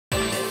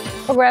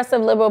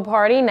Progressive Liberal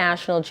Party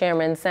National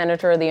Chairman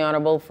Senator the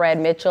Honorable Fred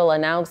Mitchell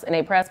announced in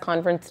a press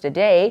conference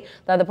today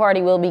that the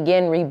party will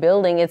begin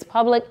rebuilding its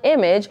public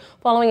image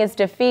following its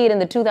defeat in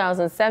the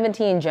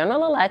 2017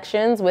 general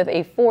elections with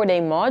a 4-day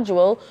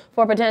module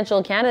for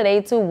potential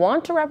candidates who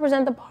want to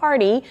represent the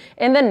party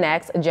in the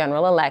next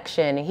general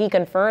election. He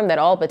confirmed that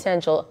all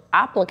potential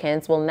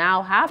applicants will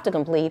now have to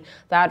complete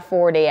that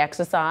 4-day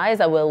exercise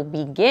that will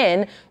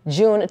begin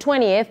June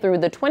 20th through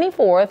the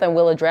 24th and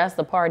will address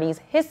the party's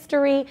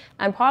history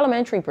and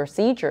parliamentary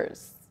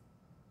procedures.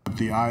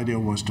 The idea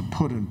was to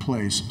put in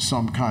place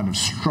some kind of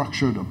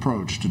structured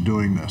approach to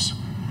doing this.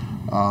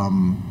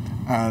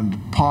 And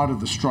part of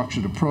the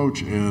structured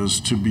approach is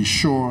to be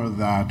sure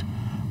that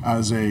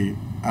as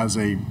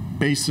a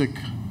basic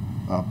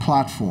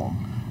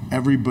platform,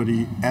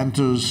 everybody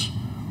enters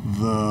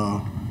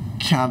the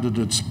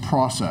candidate's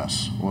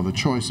process or the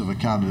choice of a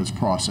candidate's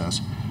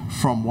process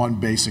from one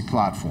basic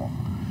platform.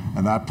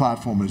 And that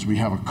platform is we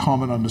have a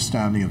common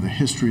understanding of the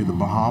history of the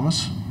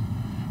Bahamas,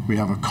 we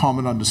have a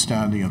common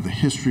understanding of the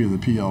history of the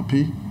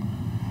P.L.P.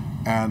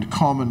 and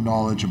common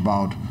knowledge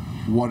about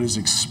what is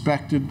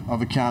expected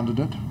of a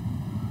candidate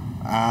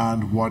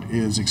and what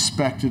is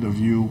expected of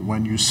you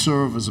when you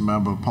serve as a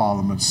member of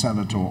parliament,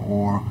 senator,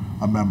 or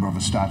a member of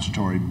a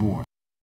statutory board.